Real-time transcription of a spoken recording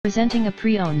Presenting a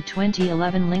pre-owned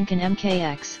 2011 Lincoln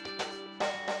MKX.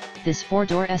 This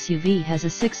 4-door SUV has a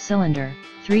 6-cylinder,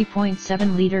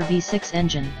 3.7-liter V6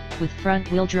 engine, with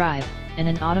front-wheel drive, and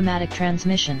an automatic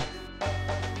transmission.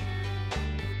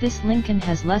 This Lincoln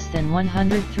has less than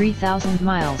 103,000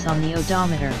 miles on the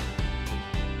odometer.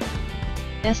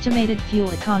 Estimated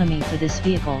fuel economy for this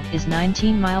vehicle is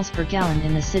 19 miles per gallon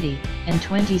in the city, and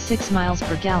 26 miles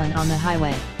per gallon on the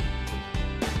highway.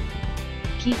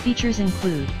 Key features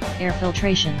include air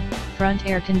filtration, front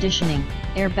air conditioning,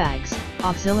 airbags,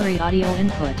 auxiliary audio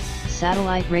input,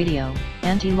 satellite radio,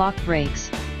 anti-lock brakes,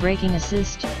 braking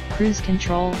assist, cruise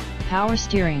control, power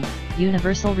steering,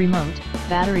 universal remote,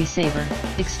 battery saver,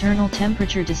 external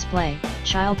temperature display,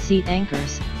 child seat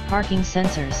anchors, parking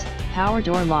sensors, power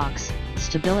door locks,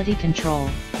 stability control,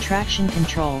 traction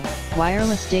control,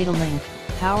 wireless data link,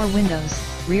 power windows,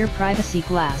 rear privacy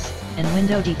glass, and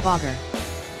window defogger.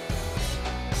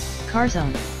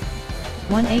 CarZone,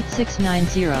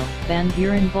 18690 Van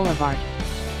Buren Boulevard,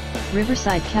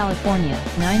 Riverside, California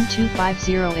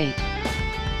 92508.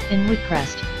 In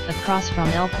Woodcrest, across from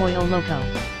El Pollo Loco.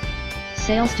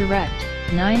 Sales direct,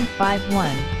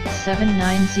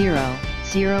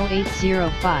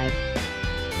 951-790-0805.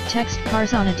 Text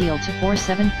CarZone a deal to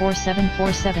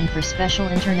 474747 for special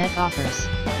internet offers.